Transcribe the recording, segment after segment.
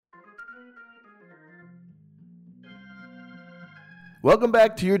Welcome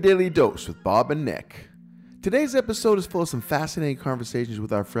back to Your Daily Dose with Bob and Nick. Today's episode is full of some fascinating conversations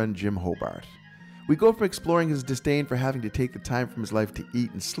with our friend Jim Hobart. We go from exploring his disdain for having to take the time from his life to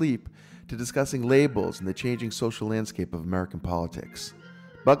eat and sleep to discussing labels and the changing social landscape of American politics.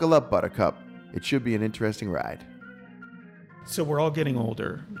 Buckle up, Buttercup. It should be an interesting ride. So we're all getting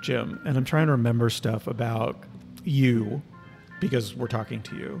older, Jim, and I'm trying to remember stuff about you because we're talking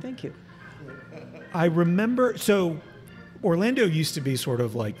to you. Thank you. I remember, so Orlando used to be sort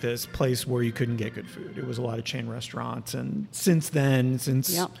of like this place where you couldn't get good food. It was a lot of chain restaurants. And since then,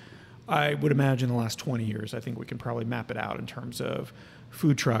 I would imagine the last 20 years, I think we can probably map it out in terms of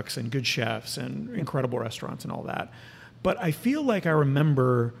food trucks and good chefs and incredible restaurants and all that. But I feel like I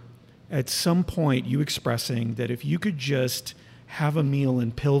remember at some point you expressing that if you could just have a meal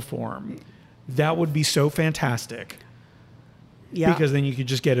in pill form, that would be so fantastic. Yeah. Because then you could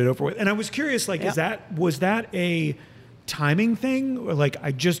just get it over with. And I was curious, like, was that a timing thing, or like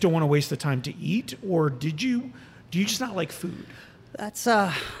I just don't want to waste the time to eat, or do you just not like food? That's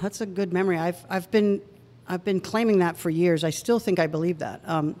a good memory. I've been claiming that for years. I still think I believe that.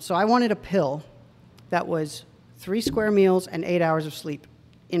 So I wanted a pill that was 3 square meals and 8 hours of sleep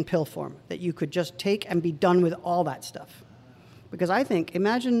in pill form that you could just take and be done with all that stuff. Because I think,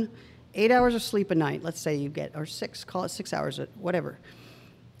 imagine 8 hours of sleep a night. Let's say you get, or 6, call it 6 hours, whatever,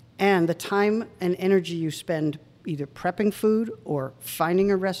 and the time and energy you spend either prepping food or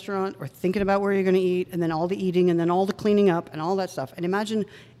finding a restaurant or thinking about where you're going to eat, and then all the eating and then all the cleaning up and all that stuff. And imagine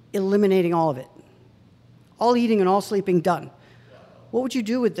eliminating all of it. All eating and all sleeping done. What would you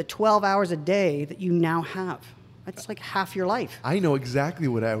do with the 12 hours a day that you now have? That's like half your life. I know exactly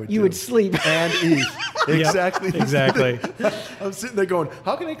what I would do. You would sleep. And eat. Exactly. Exactly. I'm sitting there going,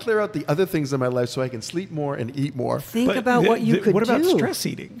 how can I clear out the other things in my life so I can sleep more and eat more? Think about what you could do. What about stress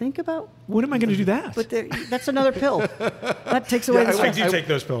eating? Think about... When am I going to do that? But that's another pill. That takes away the stress. I do take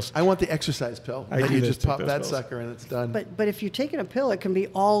those pills. I want the exercise pill. I do you just pop those that pills. sucker and it's done. But if you're taking a pill, it can be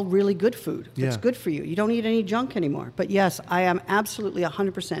all really good food. It's good for you. You don't eat any junk anymore. But yes, I am absolutely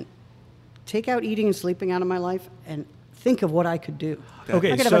 100%. Take out eating and sleeping out of my life and think of what I could do.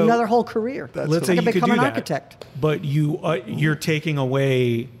 Okay, I could have another whole career. Let's say I you could could become do an that, architect. but you're taking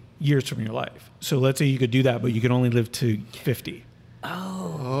away years from your life. So let's say you could do that, but you could only live to 50.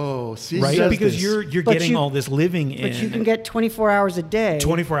 Oh, see, Right? Because you're getting all this living in. But you can get 24 hours a day.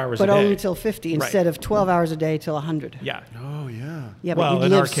 24 hours a but day. only till 50 instead of 12 hours a day till 100. Yeah. Oh, yeah. Yeah, Well, but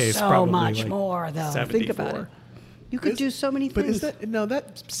in you'd our live case, so probably much like more, though. 74. Think about it. You could do so many But things.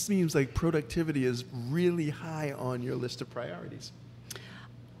 that seems like productivity is really high on your list of priorities.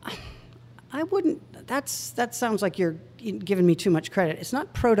 I wouldn't. That sounds like you're giving me too much credit. It's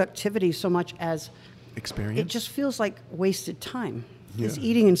not productivity so much as Experience? it just feels like wasted time. Yeah. It's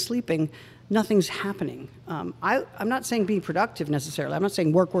eating and sleeping. Nothing's happening. I'm not saying be productive necessarily. I'm not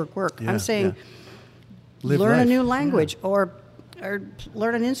saying work. Yeah, I'm saying Live learn life. a new language or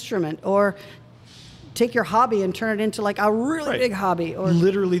learn an instrument or take your hobby and turn it into like a really big hobby. Or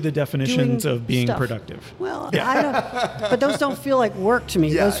literally the definitions doing of being stuff. productive. Well, I don't, but those don't feel like work to me.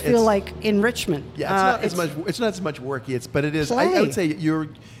 Yeah, those feel it's- like enrichment. Yeah, it's not as much worky. But it is. I would say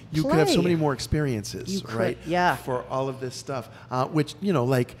you could have so Play. many more experiences, You could, right? yeah. For all of this stuff, which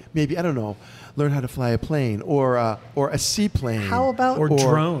like maybe I don't know, learn how to fly a plane or a seaplane. How about Or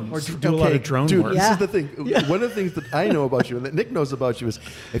drones. Do a lot of drone dude, work. This Yeah. is the thing. One of the things that I know about you and that Nick knows about you is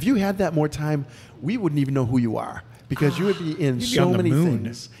if you had that more time, we wouldn't even know who you are. Because you would be in You'd be so on the many moon.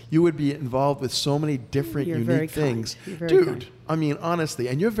 things. You would be involved with so many different, You're very unique kind. things. You're very Dude, kind. I mean, honestly,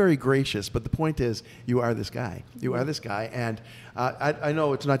 and you're very gracious, but the point is, you are this guy. You are this guy. And I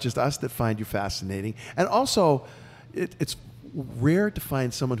know it's not just us that find you fascinating. And also, it's rare to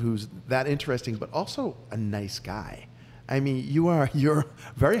find someone who's that interesting, but also a nice guy. I mean, you're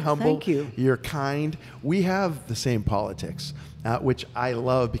very humble. Thank you. You're kind. We have the same politics, which I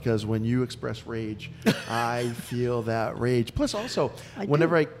love because when you express rage, I feel that rage. Plus, also,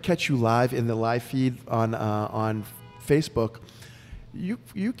 whenever I catch you live in the live feed on Facebook,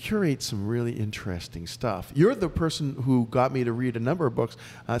 you curate some really interesting stuff. You're the person who got me to read a number of books,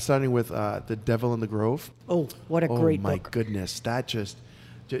 starting with The Devil in the Grove. Oh, what a great book. Oh, my book. goodness. That just...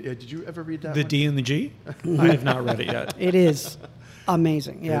 Did you ever read that The one? D and the G? I have not read it yet. It is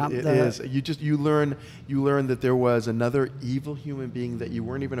amazing. Yeah, It is. You learn that there was another evil human being that you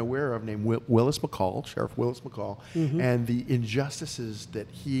weren't even aware of named Willis McCall, Sheriff Willis McCall, and the injustices that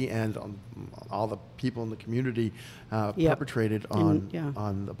he and all the people in the community perpetrated on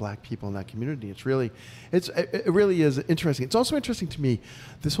the black people in that community. It really is interesting. It's also interesting to me.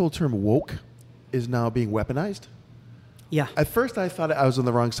 This whole term woke is now being weaponized. Yeah. At first, I thought I was on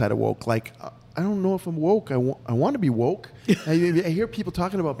the wrong side of woke. Like, I don't know if I'm woke. I want to be woke. I hear people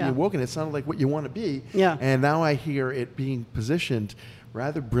talking about being woke, and it sounded like what you want to be. Yeah. And now I hear it being positioned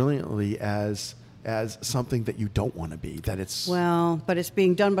rather brilliantly as something that you don't want to be. That it's but it's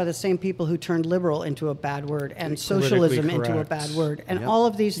being done by the same people who turned liberal into a bad word and socialism into a bad word, and all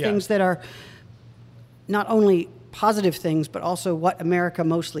of these things that are not only positive things but also what America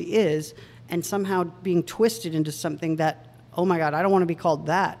mostly is, and somehow being twisted into something that, oh my God, I don't want to be called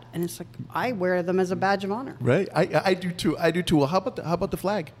that. And it's like, I wear them as a badge of honor. right. I do too. Well, how about the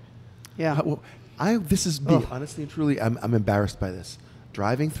flag? Yeah. This is me. Honestly and truly, I'm embarrassed by this.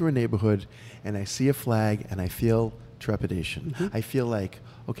 Driving through a neighborhood and I see a flag and I feel trepidation. I feel like,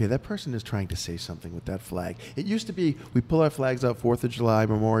 okay, that person is trying to say something with that flag. It used to be we pull our flags out 4th of July,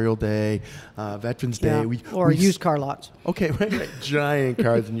 Memorial Day, Veterans Day. Or used car lots. Okay, right. Giant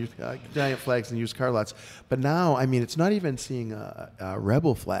cars and giant flags and used car lots. But now, I mean, it's not even seeing a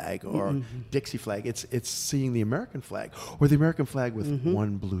rebel flag or Dixie flag. It's seeing the American flag, or the American flag with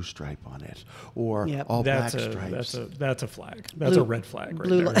one blue stripe on it, or all black stripes. That's a flag. That's a red flag right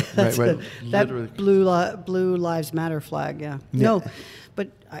Blue, there. Right. That blue Lives Matter flag, yeah. No, but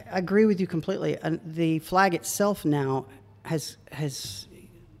I agree with you completely. And the flag itself now has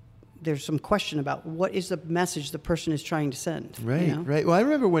there's some question about what is the message the person is trying to send. Right, you know? right. Well, I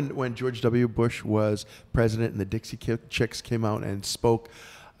remember when George W. Bush was president and the Dixie Chicks came out and spoke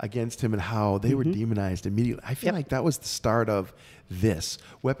against him and how they were demonized immediately. I feel like that was the start of this,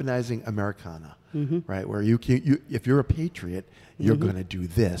 weaponizing Americana, right? Where you if you're a patriot, you're going to do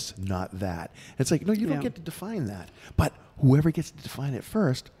this, not that. And it's like, no, you don't get to define that. But whoever gets to define it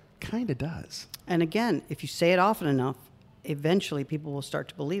first kind of does. And again, if you say it often enough, eventually people will start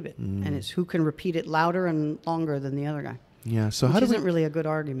to believe it. And it's who can repeat it louder and longer than the other guy. Yeah, so Which how do isn't we really a good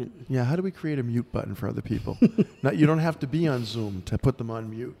argument. Yeah, how do we create a mute button for other people? You don't have to be on Zoom to put them on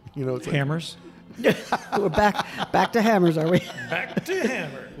mute. You know, it's Hammers. We're back to hammers, are we? Back to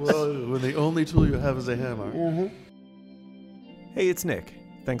hammers. Well, when the only tool you have is a hammer. Hey, it's Nick.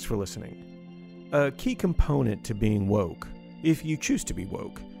 Thanks for listening. A key component to being woke, if you choose to be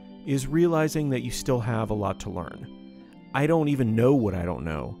woke, is realizing that you still have a lot to learn. I don't even know what I don't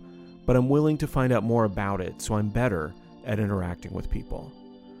know, but I'm willing to find out more about it so I'm better at interacting with people.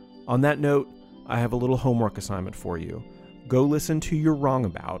 On that note, I have a little homework assignment for you. Go listen to You're Wrong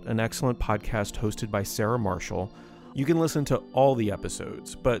About, an excellent podcast hosted by Sarah Marshall. You can listen to all the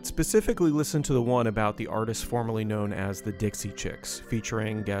episodes, but specifically listen to the one about the artist formerly known as the Dixie Chicks,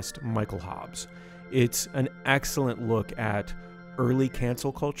 featuring guest Michael Hobbs. It's an excellent look at early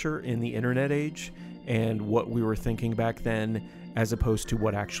cancel culture in the internet age and what we were thinking back then as opposed to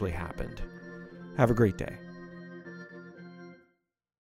what actually happened. Have a great day.